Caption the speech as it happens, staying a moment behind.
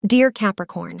Dear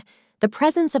Capricorn, the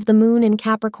presence of the moon in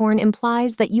Capricorn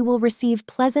implies that you will receive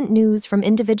pleasant news from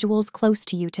individuals close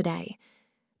to you today.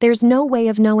 There's no way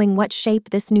of knowing what shape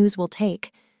this news will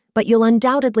take, but you'll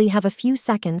undoubtedly have a few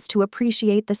seconds to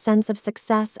appreciate the sense of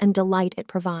success and delight it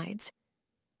provides.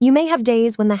 You may have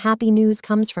days when the happy news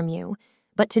comes from you,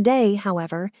 but today,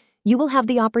 however, you will have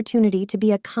the opportunity to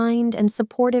be a kind and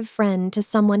supportive friend to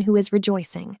someone who is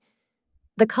rejoicing.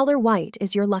 The color white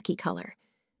is your lucky color.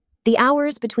 The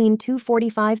hours between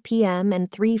 2:45 p.m. and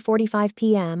 3:45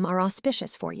 p.m. are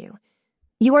auspicious for you.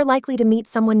 You are likely to meet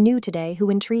someone new today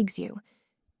who intrigues you.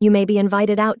 You may be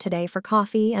invited out today for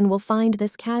coffee and will find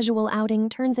this casual outing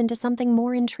turns into something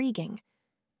more intriguing.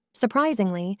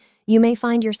 Surprisingly, you may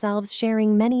find yourselves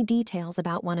sharing many details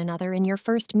about one another in your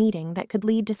first meeting that could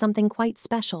lead to something quite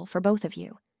special for both of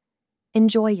you.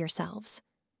 Enjoy yourselves.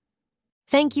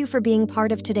 Thank you for being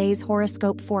part of today's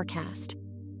horoscope forecast.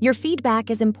 Your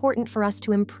feedback is important for us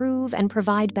to improve and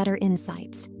provide better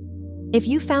insights. If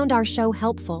you found our show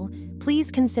helpful,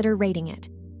 please consider rating it.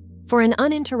 For an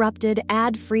uninterrupted,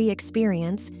 ad-free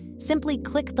experience, simply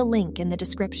click the link in the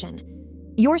description.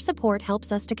 Your support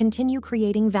helps us to continue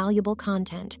creating valuable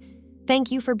content.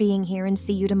 Thank you for being here and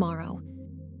see you tomorrow.